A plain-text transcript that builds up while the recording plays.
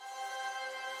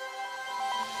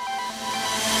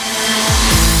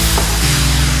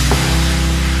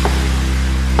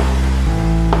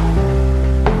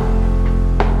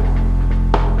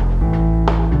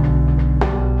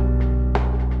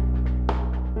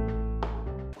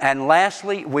And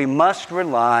lastly, we must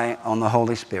rely on the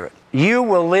Holy Spirit. You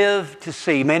will live to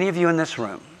see, many of you in this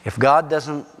room, if God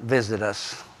doesn't visit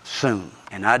us soon,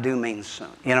 and I do mean soon,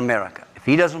 in America, if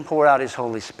He doesn't pour out His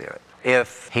Holy Spirit,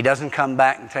 if He doesn't come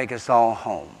back and take us all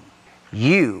home,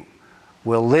 you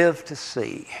will live to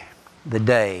see the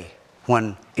day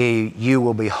when you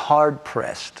will be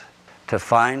hard-pressed to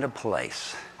find a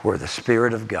place where the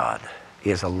Spirit of God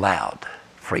is allowed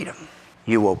freedom.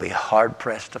 You will be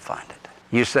hard-pressed to find it.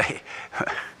 You say,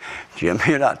 Jim,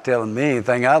 you're not telling me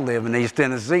anything. I live in East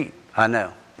Tennessee. I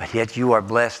know, but yet you are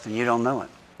blessed and you don't know it.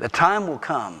 The time will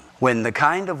come when the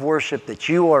kind of worship that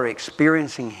you are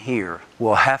experiencing here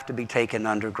will have to be taken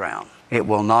underground. It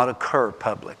will not occur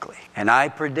publicly. And I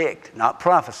predict, not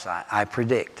prophesy, I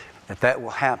predict that will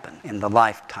happen in the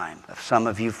lifetime of some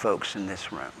of you folks in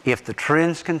this room. If the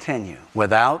trends continue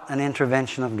without an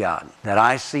intervention of God that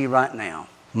I see right now,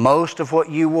 most of what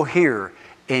you will hear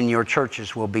in your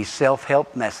churches will be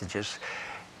self-help messages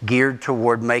geared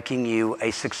toward making you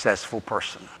a successful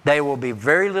person. There will be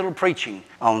very little preaching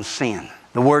on sin.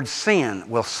 The word sin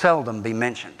will seldom be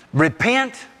mentioned.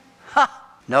 Repent?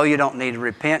 No, you don't need to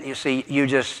repent. You see, you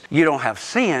don't have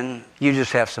sin, you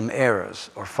just have some errors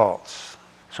or faults.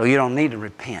 So you don't need to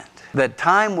repent. The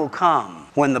time will come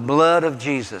when the blood of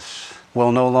Jesus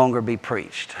will no longer be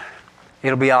preached.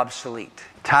 It'll be obsolete.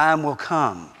 Time will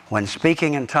come when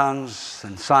speaking in tongues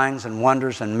and signs and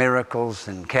wonders and miracles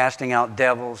and casting out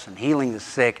devils and healing the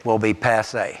sick will be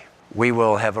passé. We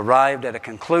will have arrived at a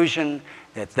conclusion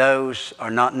that those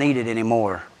are not needed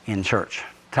anymore in church.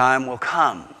 Time will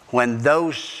come when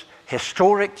those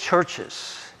historic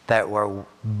churches that were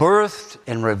birthed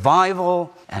in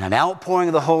revival and an outpouring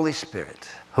of the Holy Spirit,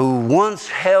 who once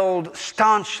held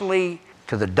staunchly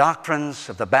to the doctrines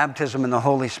of the baptism in the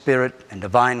Holy Spirit and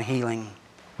divine healing,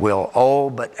 will all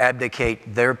but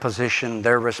abdicate their position,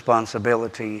 their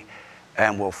responsibility,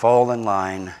 and will fall in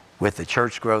line with the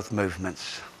church growth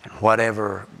movements. And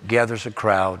whatever gathers a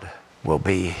crowd will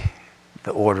be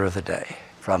the order of the day.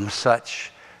 From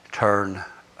such, turn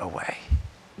away.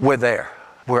 We're there.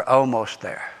 We're almost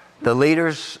there. The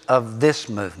leaders of this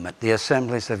movement, the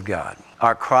Assemblies of God,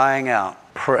 are crying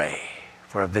out, pray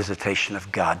for a visitation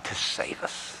of God to save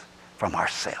us from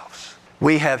ourselves.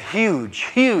 We have huge,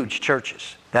 huge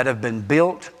churches that have been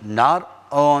built not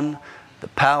on the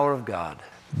power of God,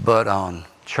 but on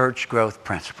church growth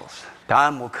principles.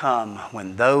 Time will come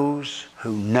when those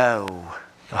who know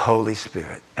the Holy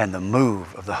Spirit and the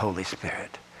move of the Holy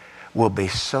Spirit will be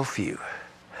so few,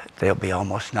 they'll be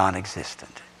almost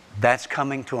non-existent. That's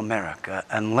coming to America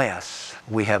unless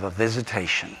we have a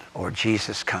visitation or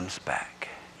Jesus comes back.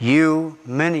 You,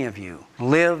 many of you,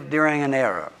 lived during an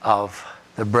era of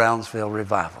the Brownsville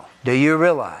revival. Do you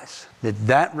realize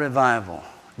that revival,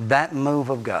 that move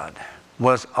of God,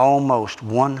 was almost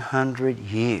 100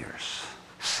 years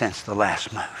since the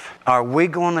last move? Are we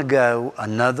going to go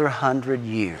another 100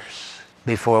 years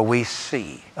before we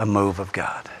see a move of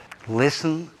God?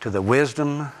 Listen to the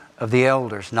wisdom of the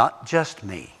elders, not just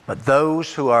me, but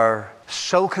those who are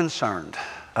so concerned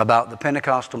about the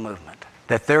Pentecostal movement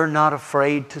that they're not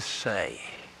afraid to say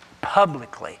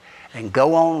publicly and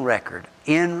go on record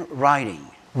in writing,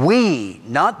 we,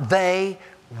 not they,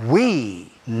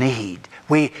 we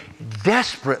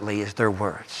desperately, is their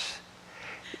words,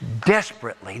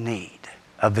 desperately need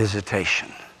a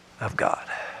visitation of God.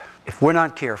 If we're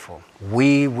not careful,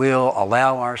 we will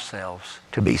allow ourselves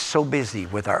to be so busy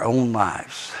with our own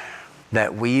lives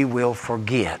that we will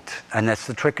forget, and that's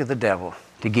the trick of the devil,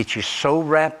 to get you so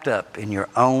wrapped up in your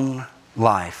own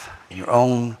life, in your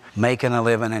own making a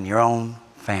living, in your own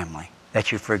family,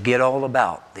 that you forget all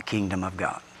about the kingdom of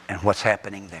God and what's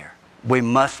happening there. We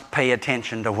must pay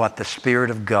attention to what the Spirit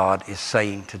of God is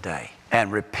saying today.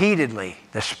 And repeatedly,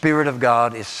 the Spirit of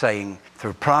God is saying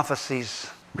through prophecies,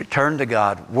 return to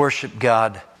God, worship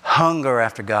God, hunger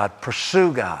after God,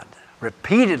 pursue God.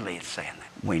 Repeatedly it's saying that.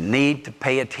 We need to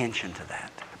pay attention to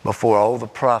that before all the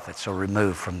prophets are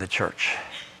removed from the church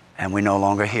and we no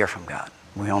longer hear from God.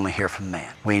 We only hear from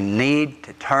man. We need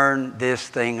to turn this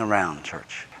thing around,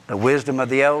 church. The wisdom of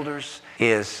the elders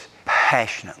is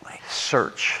passionately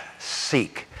search,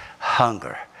 seek,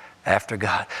 hunger after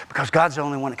God, because God's the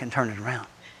only one that can turn it around.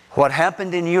 What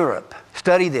happened in Europe,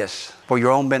 study this for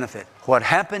your own benefit. What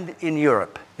happened in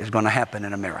Europe is going to happen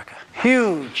in America.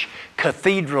 Huge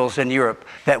cathedrals in Europe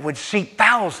that would seat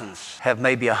thousands have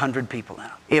maybe 100 people in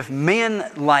them. If men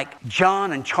like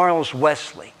John and Charles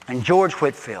Wesley and George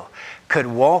Whitefield could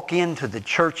walk into the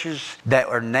churches that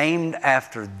are named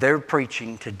after their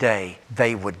preaching today,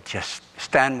 they would just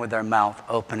stand with their mouth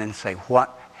open and say,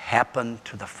 what happened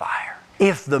to the fire?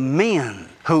 If the men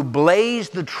who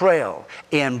blazed the trail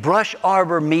in Brush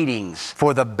Arbor meetings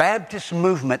for the Baptist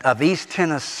movement of East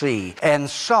Tennessee and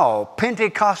saw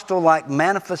Pentecostal-like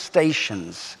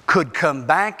manifestations could come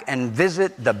back and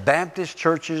visit the Baptist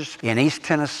churches in East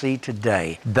Tennessee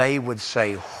today, they would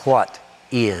say, "What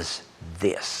is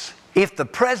this?" If the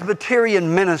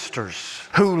Presbyterian ministers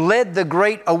who led the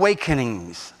great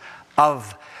awakenings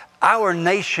of our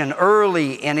nation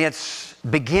early in its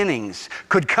beginnings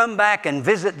could come back and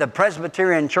visit the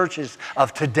Presbyterian churches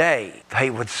of today,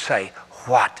 they would say,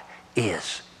 "What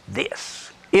is this?"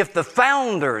 If the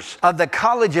founders of the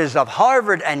colleges of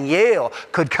Harvard and Yale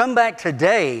could come back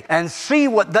today and see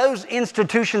what those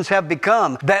institutions have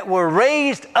become that were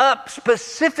raised up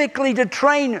specifically to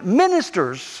train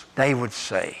ministers, they would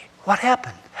say, "What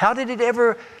happened? How did it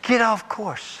ever get off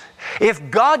course?" If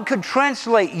God could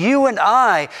translate you and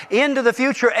I into the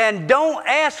future, and don't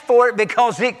ask for it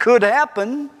because it could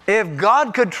happen. If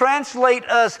God could translate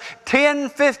us 10,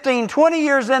 15, 20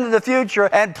 years into the future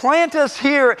and plant us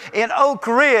here in Oak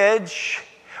Ridge,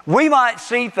 we might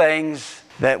see things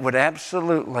that would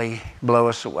absolutely blow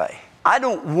us away. I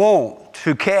don't want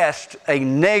to cast a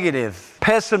negative,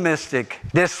 pessimistic,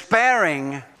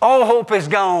 despairing, all hope is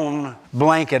gone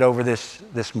blanket over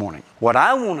this morning. What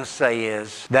I want to say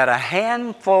is that a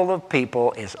handful of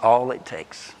people is all it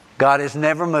takes. God has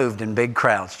never moved in big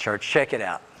crowds, church. Check it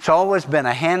out. It's always been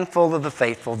a handful of the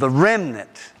faithful, the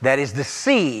remnant that is the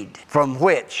seed from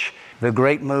which the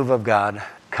great move of God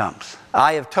comes.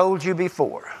 I have told you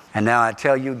before, and now I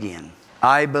tell you again,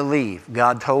 I believe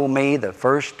God told me the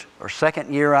first or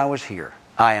second year I was here,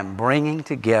 I am bringing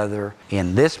together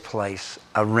in this place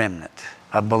a remnant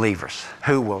of believers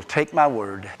who will take my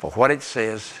word for what it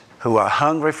says, who are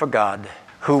hungry for God,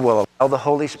 who will allow the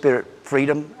Holy Spirit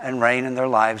freedom and reign in their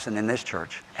lives and in this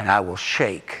church. And I will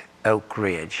shake Oak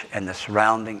Ridge and the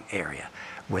surrounding area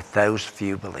with those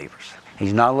few believers.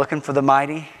 He's not looking for the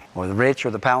mighty or the rich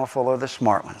or the powerful or the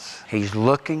smart ones. He's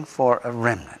looking for a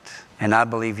remnant. And I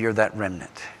believe you're that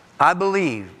remnant. I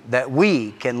believe that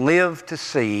we can live to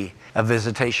see a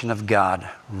visitation of God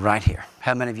right here.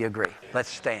 How many of you agree? Let's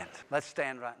stand. Let's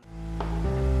stand right now.